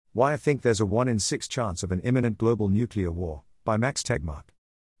Why I Think There's a 1 in 6 Chance of an Imminent Global Nuclear War, by Max Tegmark.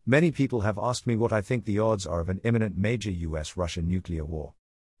 Many people have asked me what I think the odds are of an imminent major US-Russia nuclear war.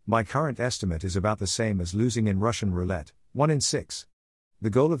 My current estimate is about the same as losing in Russian roulette, 1 in 6. The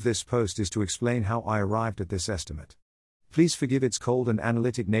goal of this post is to explain how I arrived at this estimate. Please forgive its cold and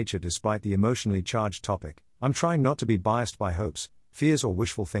analytic nature despite the emotionally charged topic. I'm trying not to be biased by hopes, fears or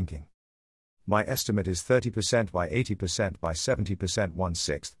wishful thinking. My estimate is 30% by 80% by 70%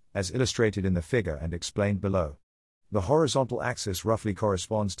 1/6, as illustrated in the figure and explained below. The horizontal axis roughly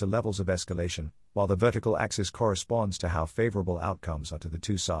corresponds to levels of escalation, while the vertical axis corresponds to how favorable outcomes are to the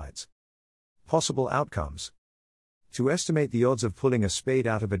two sides. Possible outcomes. To estimate the odds of pulling a spade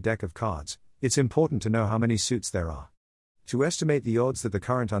out of a deck of cards, it's important to know how many suits there are. To estimate the odds that the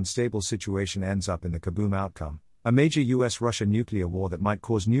current unstable situation ends up in the kaboom outcome, a major US-Russia nuclear war that might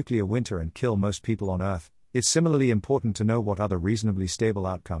cause nuclear winter and kill most people on Earth, it's similarly important to know what other reasonably stable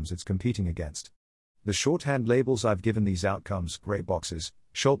outcomes it's competing against. The shorthand labels I've given these outcomes, grey boxes,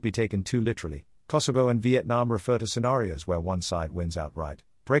 shan't be taken too literally. Kosovo and Vietnam refer to scenarios where one side wins outright,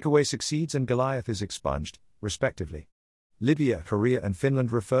 breakaway succeeds and Goliath is expunged, respectively. Libya, Korea and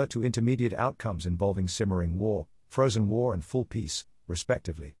Finland refer to intermediate outcomes involving simmering war, frozen war and full peace,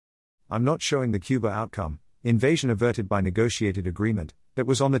 respectively. I'm not showing the Cuba outcome, invasion averted by negotiated agreement, that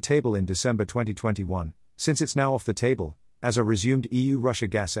was on the table in December 2021, since it's now off the table, as are resumed EU-Russia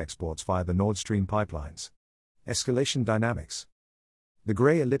gas exports via the Nord Stream pipelines. Escalation dynamics. The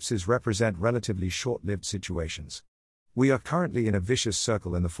grey ellipses represent relatively short-lived situations. We are currently in a vicious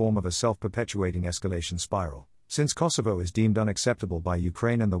circle in the form of a self-perpetuating escalation spiral, since Kosovo is deemed unacceptable by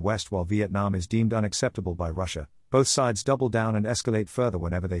Ukraine and the West while Vietnam is deemed unacceptable by Russia. Both sides double down and escalate further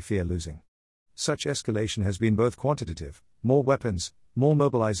whenever they fear losing. Such escalation has been both quantitative, more weapons, more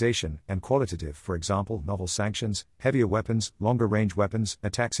mobilization, and qualitative, for example, novel sanctions, heavier weapons, longer-range weapons,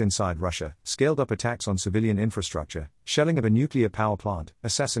 attacks inside Russia, scaled-up attacks on civilian infrastructure, shelling of a nuclear power plant,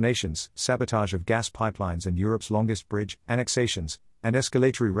 assassinations, sabotage of gas pipelines and Europe's longest bridge, annexations, and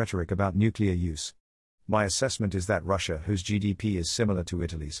escalatory rhetoric about nuclear use. My assessment is that Russia, whose GDP is similar to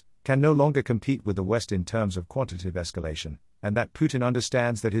Italy's, can no longer compete with the West in terms of quantitative escalation, and that Putin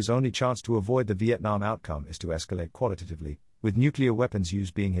understands that his only chance to avoid the Vietnam outcome is to escalate qualitatively, with nuclear weapons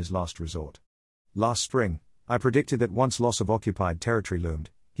use being his last resort. Last spring, I predicted that once loss of occupied territory loomed,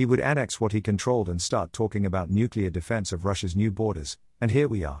 he would annex what he controlled and start talking about nuclear defense of Russia's new borders, and here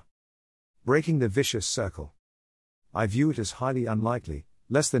we are. Breaking the vicious circle. I view it as highly unlikely,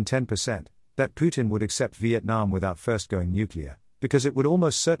 less than 10%, that Putin would accept Vietnam without first going nuclear, because it would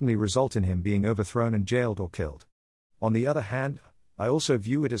almost certainly result in him being overthrown and jailed or killed. On the other hand, I also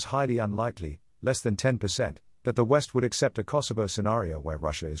view it as highly unlikely, less than 10%, that the West would accept a Kosovo scenario where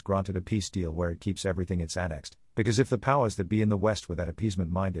Russia is granted a peace deal where it keeps everything it's annexed, because if the powers that be in the West were that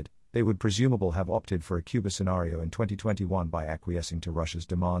appeasement-minded, they would presumably have opted for a Cuba scenario in 2021 by acquiescing to Russia's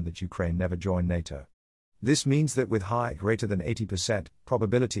demand that Ukraine never join NATO. This means that with high, greater than 80%,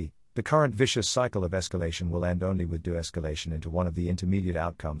 probability, the current vicious cycle of escalation will end only with de-escalation into one of the intermediate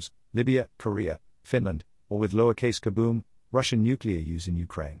outcomes, Libya, Korea, Finland, or with lowercase kaboom, Russian nuclear use in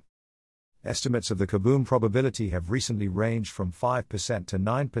Ukraine. Estimates of the kaboom probability have recently ranged from 5% to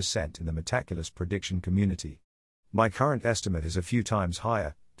 9% in the meticulous prediction community. My current estimate is a few times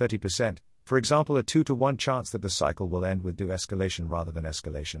higher, 30%, for example a 2-to-1 chance that the cycle will end with de-escalation rather than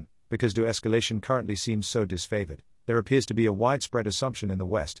escalation, because de-escalation currently seems so disfavored. There appears to be a widespread assumption in the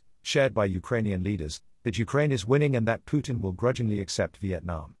West, shared by Ukrainian leaders, that Ukraine is winning and that Putin will grudgingly accept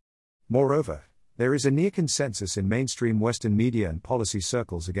Vietnam. Moreover, there is a near consensus in mainstream Western media and policy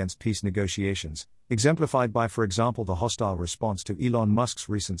circles against peace negotiations, exemplified by, for example, the hostile response to Elon Musk's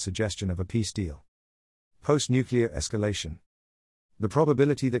recent suggestion of a peace deal. Post-nuclear escalation. The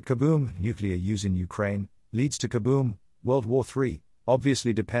probability that kaboom, nuclear use in Ukraine, leads to kaboom, World War III,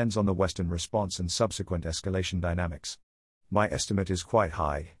 obviously depends on the Western response and subsequent escalation dynamics. My estimate is quite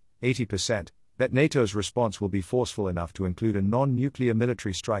high, 80%, that NATO's response will be forceful enough to include a non-nuclear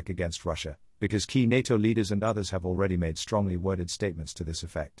military strike against Russia, because key NATO leaders and others have already made strongly worded statements to this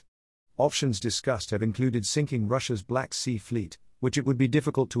effect. Options discussed have included sinking Russia's Black Sea Fleet, which it would be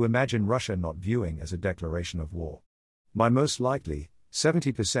difficult to imagine Russia not viewing as a declaration of war. My most likely,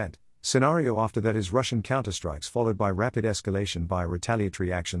 70%, scenario after that is Russian counterstrikes followed by rapid escalation via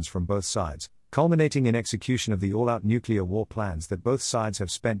retaliatory actions from both sides, culminating in execution of the all-out nuclear war plans that both sides have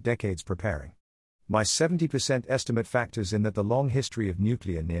spent decades preparing. My 70% estimate factors in that the long history of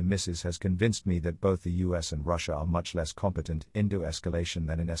nuclear near misses has convinced me that both the US and Russia are much less competent in de-escalation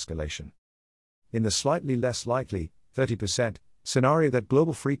than in escalation. In the slightly less likely, 30%, scenario that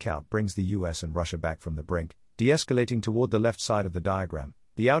global freakout brings the US and Russia back from the brink, de-escalating toward the left side of the diagram,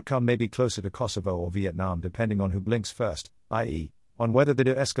 The outcome may be closer to Kosovo or Vietnam depending on who blinks first, i.e., on whether the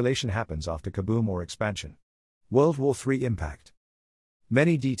de-escalation happens after kaboom or expansion. World War III impact.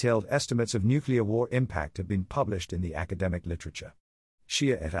 Many detailed estimates of nuclear war impact have been published in the academic literature.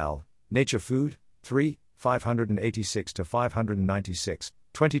 Shia et al., Nature Food, 3, 586-596,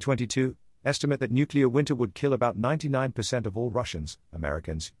 2022, estimate that nuclear winter would kill about 99% of all Russians,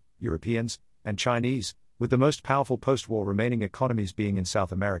 Americans, Europeans, and Chinese, with the most powerful post-war remaining economies being in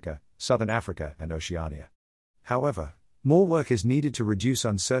South America, Southern Africa, and Oceania. However, more work is needed to reduce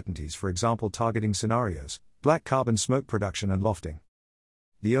uncertainties, for example targeting scenarios, black carbon smoke production and lofting.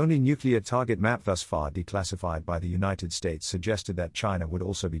 The only nuclear target map thus far declassified by the United States suggested that China would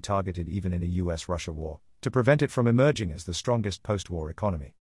also be targeted even in a US-Russia war, to prevent it from emerging as the strongest post-war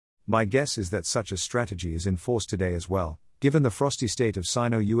economy. My guess is that such a strategy is in force today as well, given the frosty state of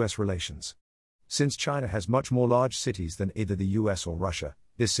Sino-US relations. Since China has much more large cities than either the US or Russia,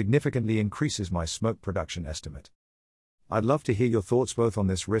 this significantly increases my smoke production estimate. I'd love to hear your thoughts both on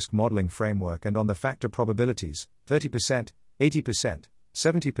this risk modeling framework and on the factor probabilities, 30%, 80%,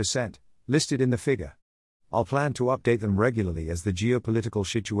 70%, listed in the figure. I'll plan to update them regularly as the geopolitical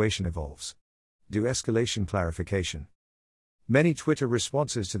situation evolves. De-escalation clarification. Many Twitter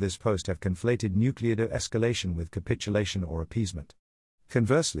responses to this post have conflated nuclear de-escalation with capitulation or appeasement.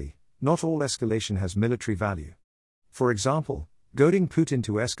 Conversely, not all escalation has military value. For example, goading Putin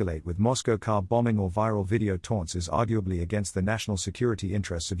to escalate with Moscow car bombing or viral video taunts is arguably against the national security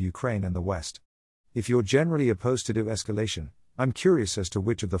interests of Ukraine and the West. If you're generally opposed to de-escalation, I'm curious as to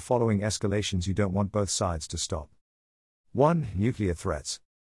which of the following escalations you don't want both sides to stop. 1. Nuclear threats.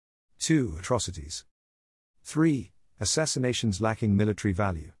 2. Atrocities. 3. Assassinations lacking military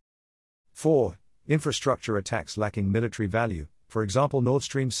value. 4. Infrastructure attacks lacking military value, for example Nord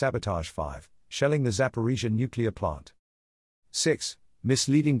Stream sabotage. 5. Shelling the Zaporizhzhia nuclear plant. 6.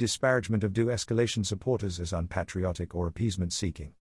 Misleading disparagement of de-escalation supporters as unpatriotic or appeasement-seeking.